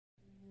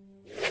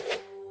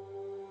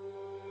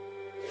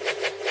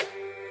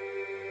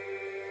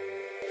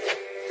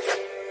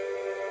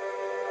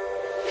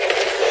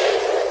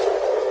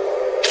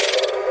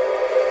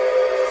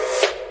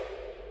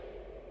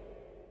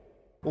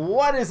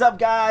What is up,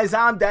 guys?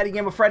 I'm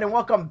DaddyGamerFred and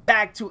welcome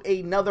back to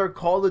another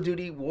Call of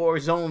Duty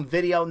Warzone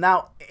video.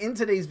 Now, in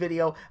today's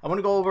video, I want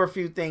to go over a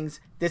few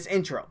things. This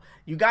intro.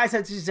 You guys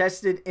had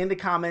suggested in the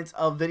comments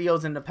of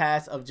videos in the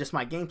past of just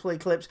my gameplay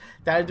clips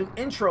that I do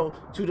intro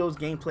to those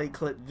gameplay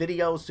clip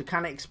videos to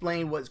kind of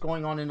explain what's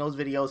going on in those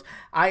videos.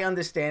 I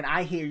understand,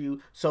 I hear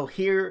you, so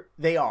here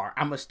they are.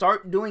 I'm going to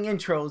start doing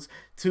intros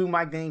to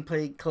my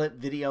gameplay clip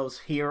videos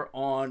here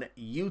on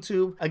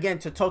YouTube. Again,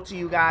 to talk to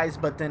you guys,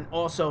 but then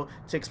also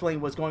to explain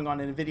what's going on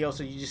in the video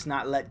so you're just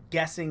not left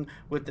guessing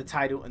with the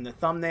title and the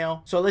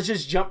thumbnail. So let's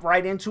just jump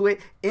right into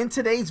it. In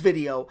today's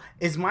video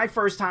is my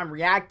first time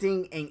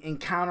reacting and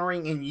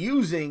encountering and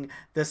using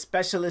the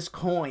specialist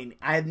coin.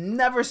 I had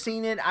never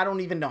seen it. I don't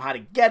even know how to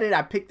get it.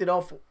 I picked it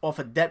off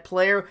a dead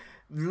player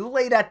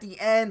late at the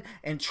end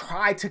and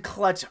tried to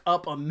clutch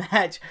up a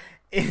match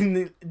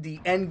in the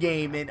end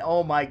game, and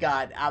oh my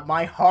god,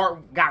 my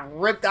heart got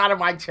ripped out of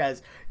my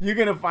chest. You're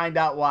gonna find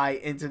out why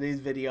in today's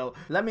video.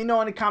 Let me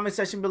know in the comment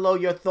section below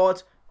your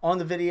thoughts on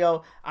the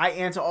video. I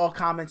answer all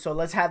comments, so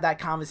let's have that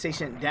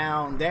conversation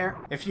down there.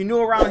 If you're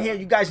new around here,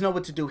 you guys know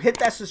what to do. Hit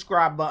that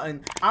subscribe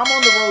button. I'm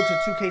on the road to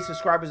 2K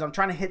subscribers. I'm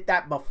trying to hit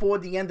that before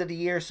the end of the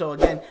year. So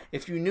again,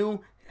 if you're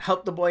new,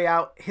 help the boy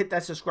out. Hit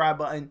that subscribe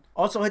button.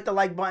 Also hit the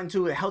like button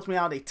too. It helps me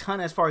out a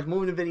ton as far as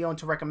moving the video and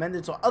to recommend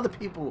it so other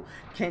people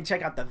can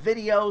check out the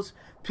videos.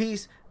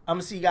 Peace. I'm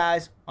gonna see you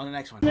guys on the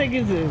next one.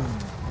 Niggas is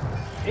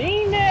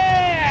Venus.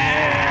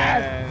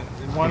 Yeah.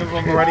 One of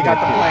them already got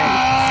the plane.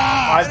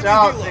 Watch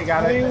out. They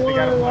got it. They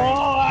got a plane.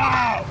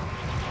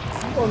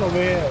 I'm going over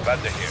here.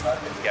 Vendor here.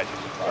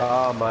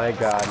 Oh my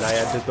god, now I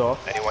had this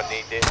off. Anyone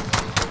need this?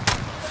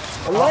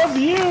 I love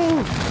you.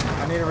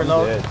 I need to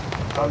reload.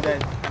 I'm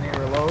dead. I need to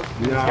reload.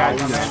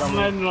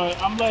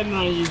 I'm letting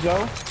on you,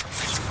 Joe.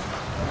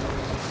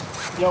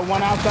 Yo,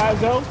 one outside,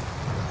 Joe.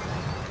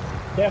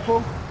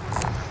 Careful.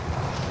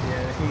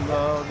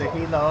 Yeah, the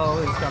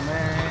helo is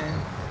coming.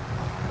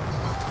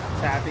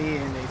 It's happy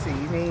and they see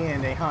me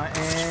and they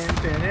hunting.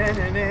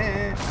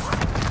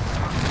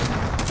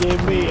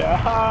 Give me a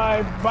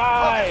high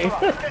five.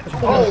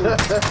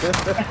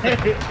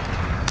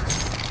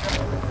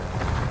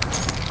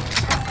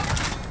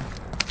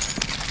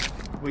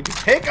 Would you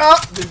pick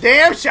up the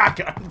damn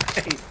shotgun?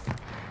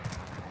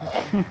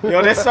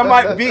 Yo, there's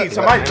somebody beat.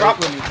 Somebody drop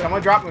with me.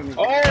 Someone drop with me.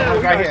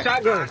 Oh, right here.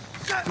 Shotgun.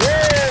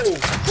 Woo!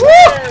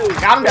 Woo!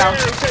 Got him down.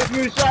 Chase me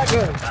with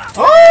shotgun.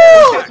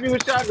 Oh! Chase me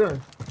with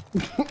shotgun.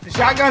 The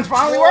shotguns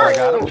finally work.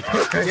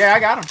 Yeah, I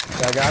got him.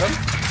 I got him.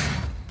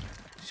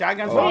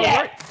 Shotguns finally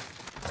work.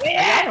 I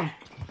got him.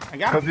 I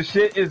got him. Cause this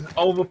shit is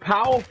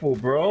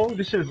overpowerful, bro.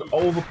 This shit is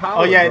overpowerful.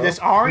 Oh yeah, bro. this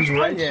orange this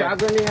one. Yeah.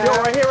 Shotgun he Yo, has.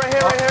 right here, right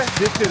here, right here.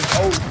 This is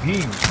OP,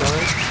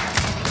 son.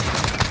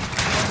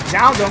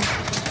 Downed him.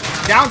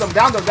 Downed him.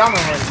 Downed him. Downed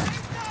him.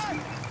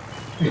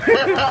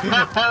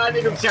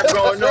 Nigga kept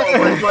going no.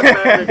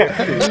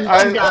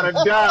 I gotta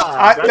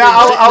die.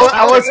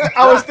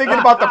 I was thinking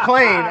about the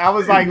plane. I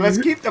was like, let's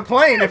keep the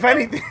plane, if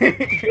anything. I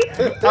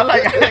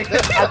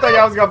thought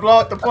y'all was gonna blow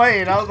up the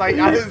plane. I was like,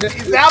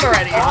 he's down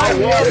already. I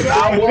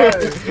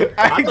was.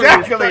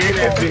 Exactly. I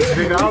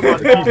was about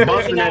to keep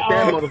busting at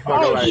that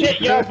motherfucker. Oh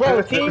shit, yo,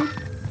 bro, team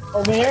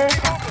over here.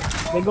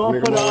 They going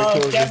for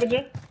the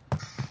scavenger.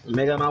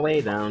 Making my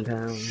way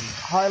downtown.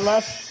 Hard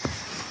left.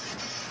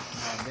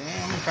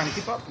 Damn, I'm trying to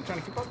keep up. I'm trying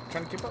to keep up. I'm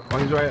trying to keep up. Oh,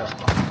 he's right up.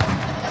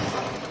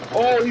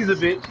 Oh, he's a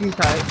bitch. He's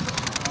tight.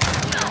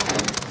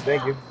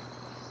 Thank you.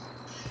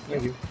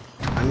 Thank you.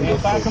 I need to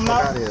get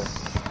out of here.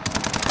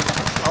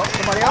 Oh,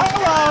 somebody else.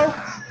 Hello.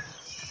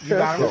 You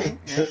got him.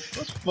 Yeah.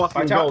 Let's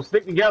fucking go.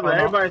 Stick together. Oh, no.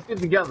 Everybody stick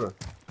together.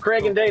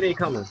 Craig and Day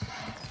coming.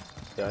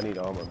 Yeah, I need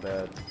armor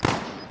bad.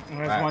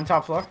 There's one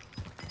top floor.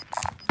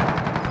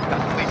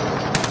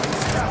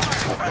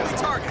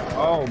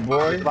 Oh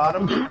boy.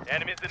 Bottom.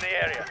 Enemies in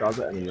the area. How's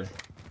that anyway?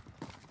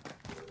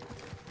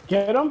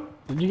 Get him?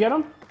 Did you get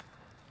him?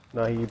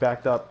 No, he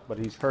backed up, but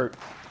he's hurt.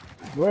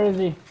 Where is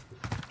he?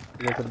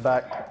 He went to the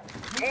back.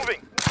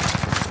 Moving.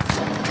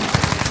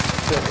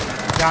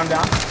 Down.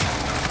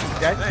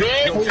 Dead.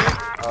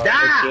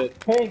 Die!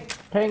 Ping.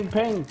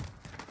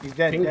 He's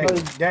dead. Ping,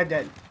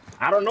 Dead.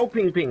 I don't know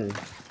ping ping.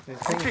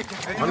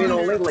 I mean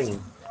no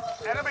ling.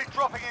 Enemy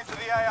dropping into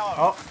the AO.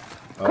 Oh.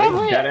 Oh,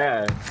 he's dead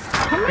ass.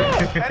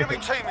 Enemy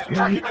team is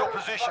tracking your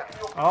position.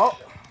 Oh.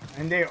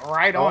 And they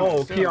right on.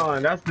 Oh,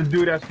 Keon, that's the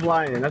dude that's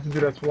flying.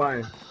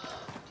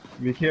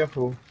 Be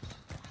careful.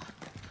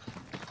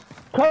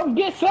 Come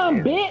get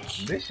some,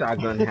 bitch! This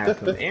shotgun has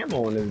some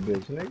ammo in this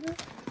bitch, nigga.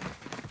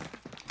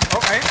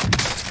 Okay.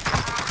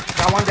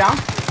 Got one down.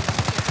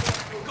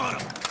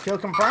 Kill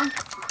confirmed.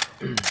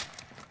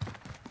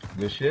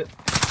 Good shit.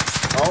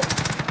 Oh.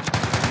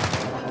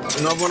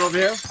 Another one over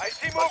here. I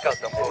see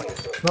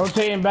movement.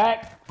 Rotating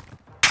back.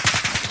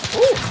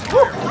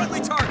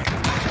 Friendly target.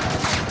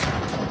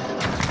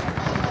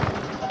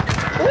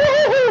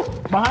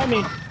 Behind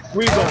me.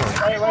 Where you going?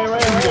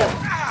 Right.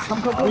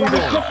 Come. Where you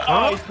going?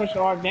 Oh, he's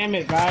pushing hard. Damn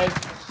it, guys.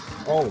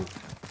 Oh.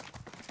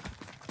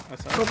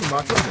 That's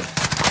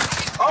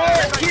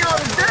Oh,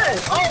 Keon is dead!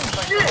 Oh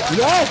shit!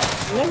 Yes!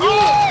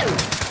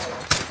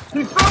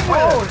 He's somewhere.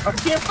 Oh, I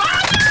can't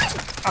find him.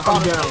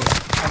 I'm down.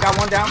 I got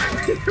one down.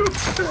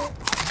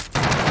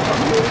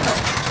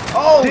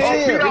 Oh,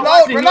 shit.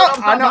 Reload.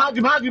 I know.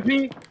 Behind you,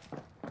 P.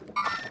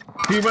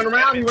 He run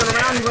around.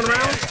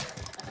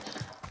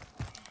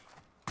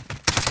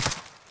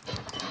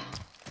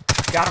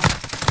 Got him.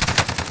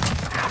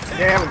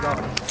 There we go.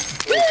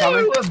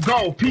 Coming. Let's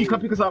go. P,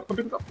 come pick us up.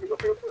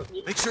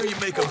 Make sure you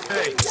make them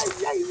pay.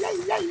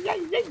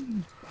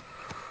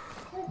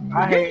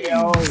 I hate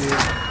all of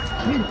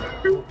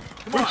you.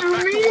 What you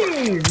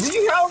mean?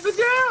 We held it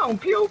down.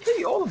 POP,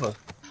 all of us.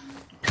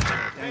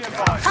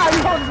 How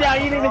you hold it down?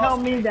 You didn't even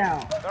help me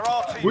down. There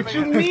are team What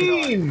you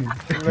leaders. mean?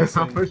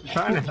 Listen, I was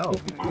trying to help.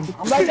 I'm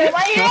like that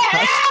right here.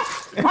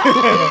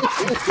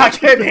 I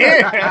can't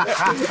hear.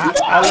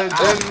 I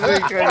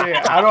legitimately couldn't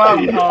hear. I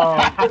don't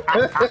have.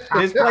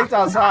 There's plates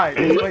outside.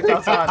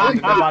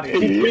 Nobody.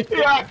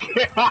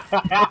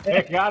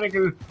 Gotta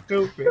get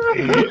stupid.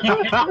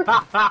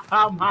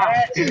 Oh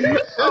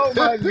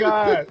my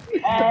god.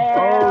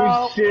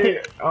 Oh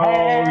shit.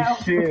 Oh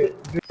shit.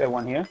 That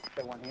one here.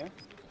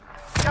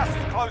 Gas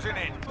is closing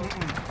in.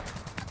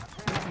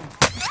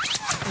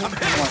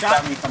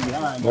 Shot me from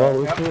behind. Whoa,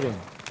 who's shooting?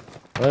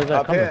 Where's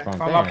that coming from?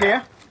 From up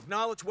here?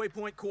 Acknowledge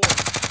waypoint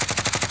coordinates.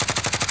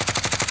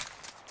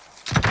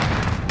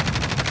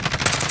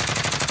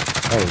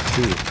 Oh,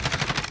 shoot.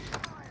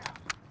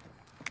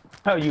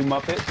 Oh, you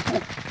Muppet.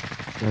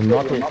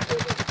 Muppet.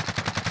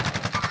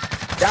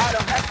 Got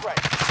him. That's right.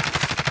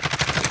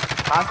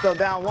 I still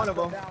down one of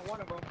them.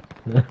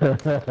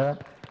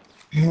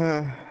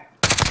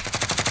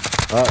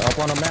 Up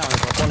on the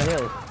mountains, up on the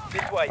hills.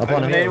 This way. Up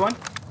on the Grenade hills. one?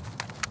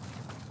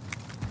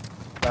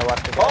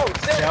 Oh,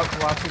 shit.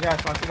 Yep, watch the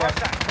gas. Somebody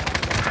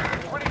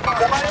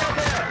out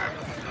there.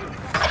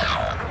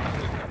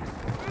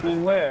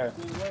 Where?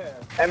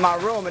 In my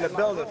room in the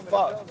building.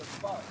 Fuck.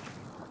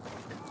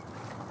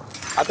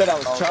 I thought that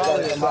was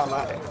Charlie or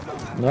something.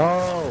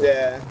 No.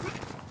 Yeah.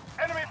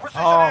 Enemy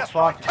precision Oh, airstrike.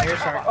 fuck. Take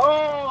Airstrike. cover.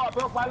 Oh, I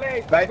broke my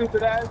leg. Right.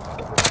 Stupid ass.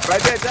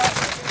 Right there, Jack.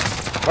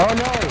 Oh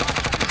no.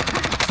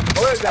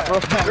 What is that?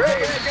 broke my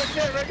leg.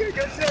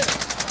 Good shit.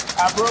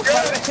 I broke my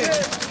Good leg.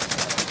 shit.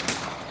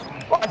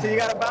 Watch it, you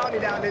got a bounty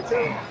down there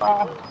too.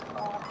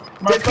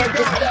 My Just keep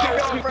fucking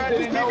going, Fred.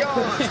 Just keep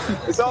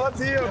going. It's all up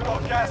to you.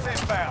 Got gas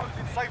inbound.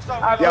 Safe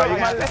zone. I Yo, broke you my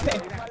got leg.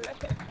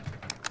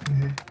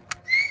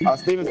 Oh,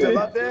 Steven's still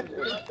up there?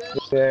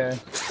 Yeah.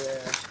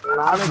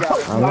 I'm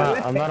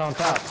not on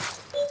top.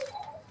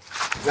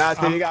 Nah,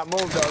 Steve, you got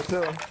moved though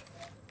too.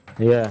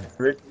 Yeah.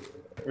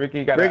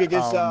 Ricky got Ricky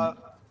just I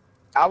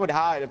would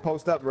hide and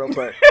post up real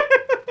quick.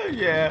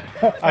 Yeah.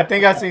 I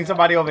think I seen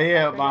somebody over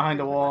here behind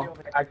the wall.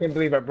 I can't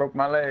believe I broke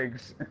my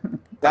legs.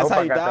 That's I how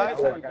hope you I got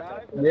died?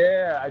 that.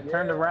 Yeah, I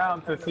turned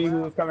around to see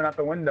who was coming out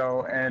the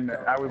window, and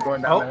I was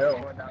going down the hill.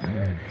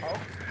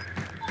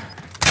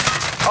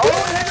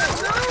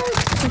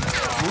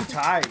 You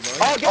tied, bro.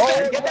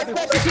 Oh, get that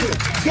special key.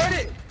 Get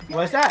it.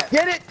 What's that?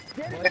 Get it.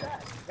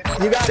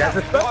 You got That's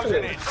a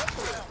Closing special. in.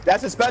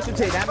 That's a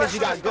specialty. That means you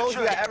got gold,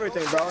 you got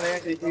everything, bro.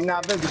 You're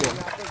not visible.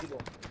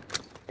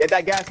 Get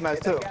that gas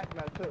mask too.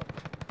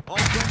 All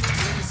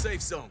friendlies in the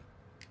safe zone.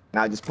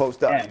 Now just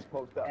post up.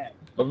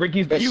 But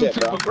Ricky's Good shit,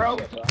 beautiful, bro.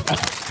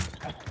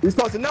 You're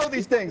supposed to know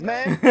these things,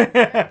 man.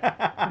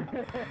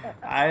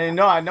 I didn't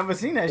know. I'd never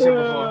seen that shit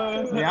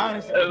before. To be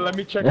honest. Let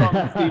me check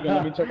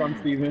on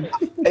Steven.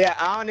 Yeah,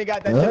 I only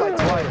got that shit like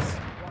twice.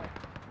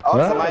 Oh,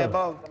 Wow. somebody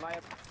above.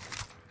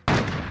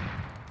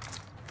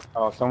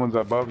 Oh, someone's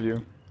above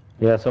you.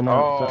 Yeah, someone.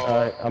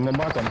 Oh. I'm gonna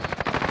mark him.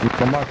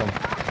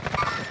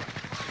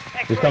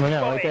 He's coming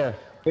out right there.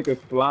 Nigga's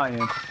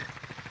flying.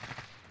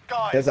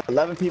 Guys, There's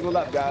 11 people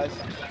up, guys.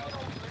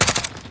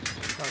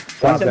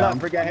 Calm Watch him down. up.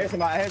 Forget. Here's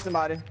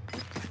somebody.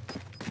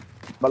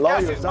 Below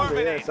gas you or is something.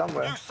 moving Yeah, in.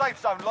 somewhere. New safe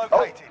zone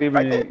located. Steven,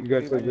 Right there.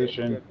 good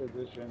position.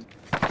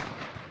 I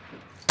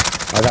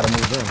gotta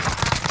move in.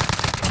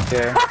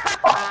 Yeah.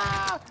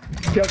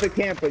 Kill the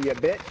camper, you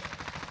bitch.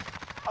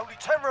 Only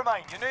 10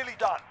 remain. You're nearly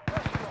done.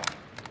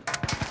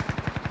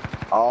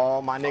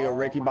 Oh, my nigga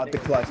Ricky about to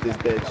clutch this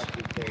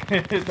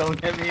bitch. Don't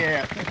get me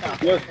here.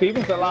 Yo,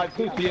 Steven's alive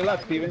too. To your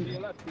left, Steven.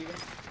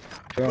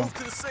 Move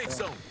to the safe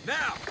zone.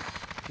 Now.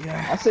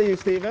 I see you,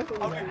 Steven.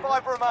 Only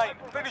 5 remain.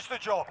 Finish the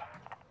job.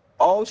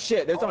 Oh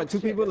shit, there's only 2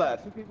 people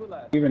left.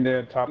 Steven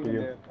there, top of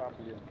you.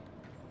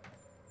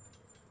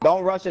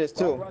 Don't rush it, it's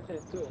 2.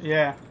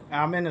 Yeah.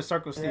 I'm in the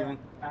circle, Steven.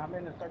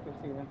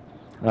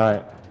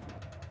 Alright.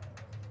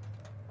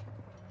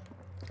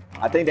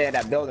 I think they had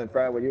that building,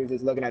 Fred, where you was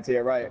just looking at to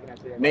your right.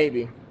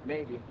 Maybe. I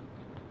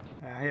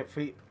hit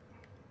feet.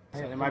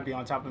 So they might be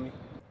on top of me.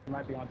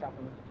 Alright,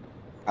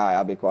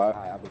 I'll be quiet.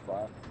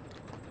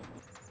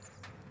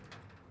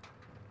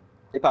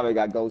 They probably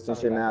got ghosts and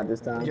shit now this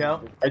time.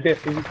 Yep. Right there,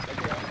 Steven.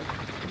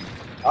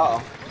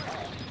 Uh-oh.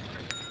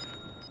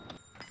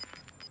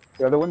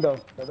 The other window.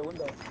 Enemy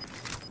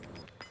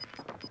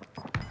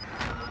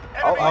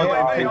Oh, I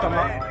UAV picked them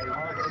overhead.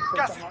 up.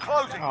 Gas is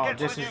closing. Oh, Get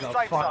to this the is new a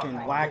safe fucking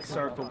zone. whack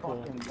circle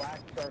pool.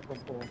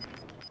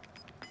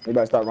 You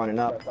better start running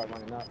up.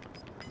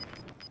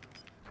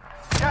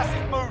 Gas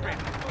is moving.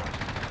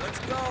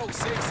 Let's go.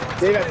 Safe zone.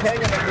 They even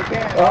ping him if you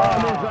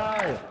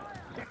can.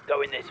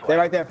 Going this way. Stay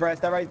right there, Fred.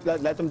 Stay right.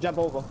 Let them jump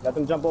over. Let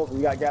them jump over.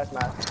 You got gas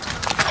mask.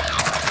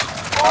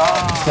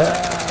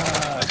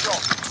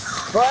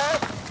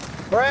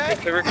 Fred.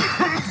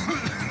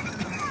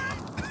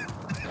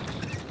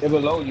 They're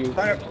below you.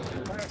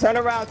 Turn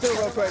around too,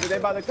 real quick. They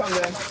about to come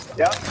there.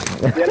 Yep.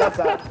 Yeah, left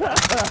side.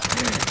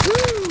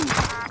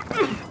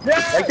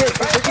 Yeah. Right there.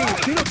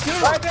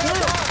 Right there.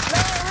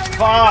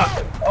 Fuck.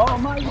 Oh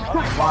my God.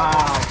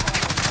 Wow.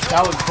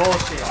 That was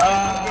bullshit.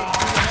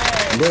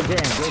 Good game,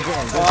 good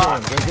game,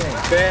 good game,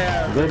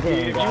 Damn. good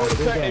game.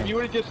 If you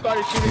would have just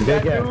started shooting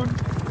that dude.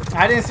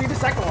 I didn't see the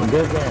second one.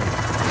 Good game.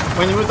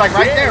 When he was like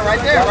right there.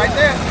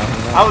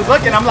 I was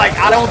looking, I'm like,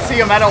 I don't see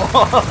him at all.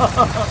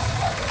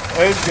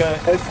 It was good.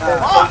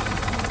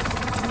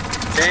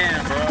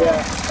 Damn, bro.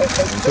 Yeah.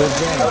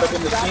 That would have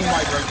been the team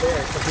wipe right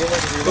there. Because he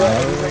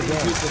already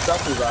used the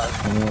stuff he got.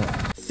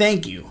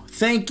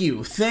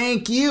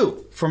 Thank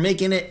you for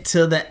making it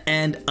to the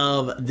end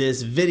of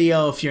this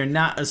video. If you're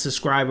not a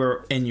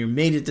subscriber and you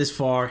made it this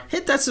far,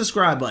 hit that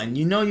subscribe button.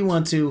 You know you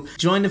want to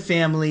join the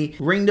family,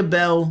 ring the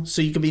bell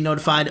so you can be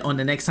notified on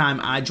the next time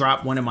I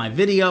drop one of my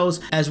videos,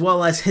 as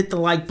well as hit the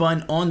like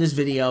button on this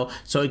video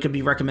so it could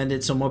be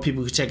recommended so more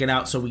people can check it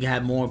out, so we can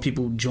have more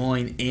people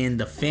join in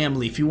the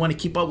family. If you want to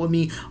keep up with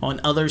me on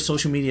other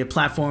social media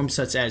platforms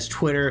such as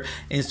Twitter,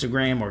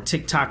 Instagram, or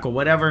TikTok or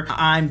whatever,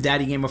 I'm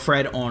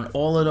DaddyGamerFred on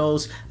all of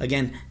those.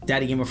 Again,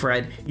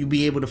 DaddyGamerFred. You'll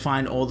be able to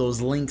find all those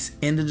links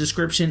in the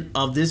description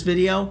of this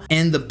video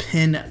and the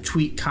pinned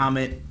tweet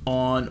comment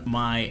on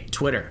my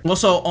Twitter.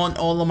 Also, on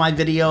all of my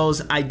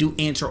videos, I do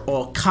answer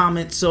all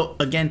comments. So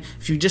again,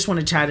 if you just want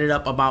to chat it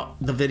up about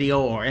the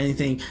video or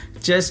anything,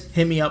 just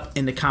hit me up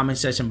in the comment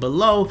section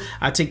below.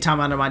 I take time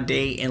out of my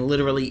day and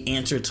literally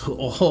answer to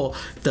all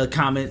the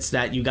comments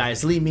that you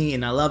guys leave me,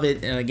 and I love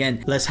it. And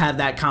again, let's have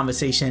that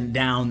conversation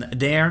down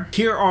there.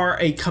 Here are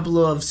a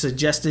couple of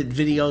suggested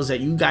videos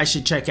that you guys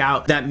should check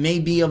out that may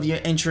be of your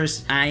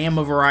interest. I am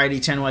a variety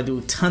channel. I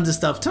do tons of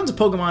stuff, tons of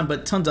Pokemon,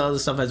 but tons of other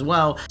stuff as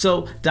well.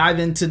 So dive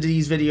into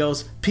these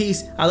videos.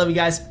 Peace. I love you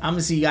guys. I'm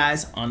gonna see you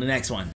guys on the next one.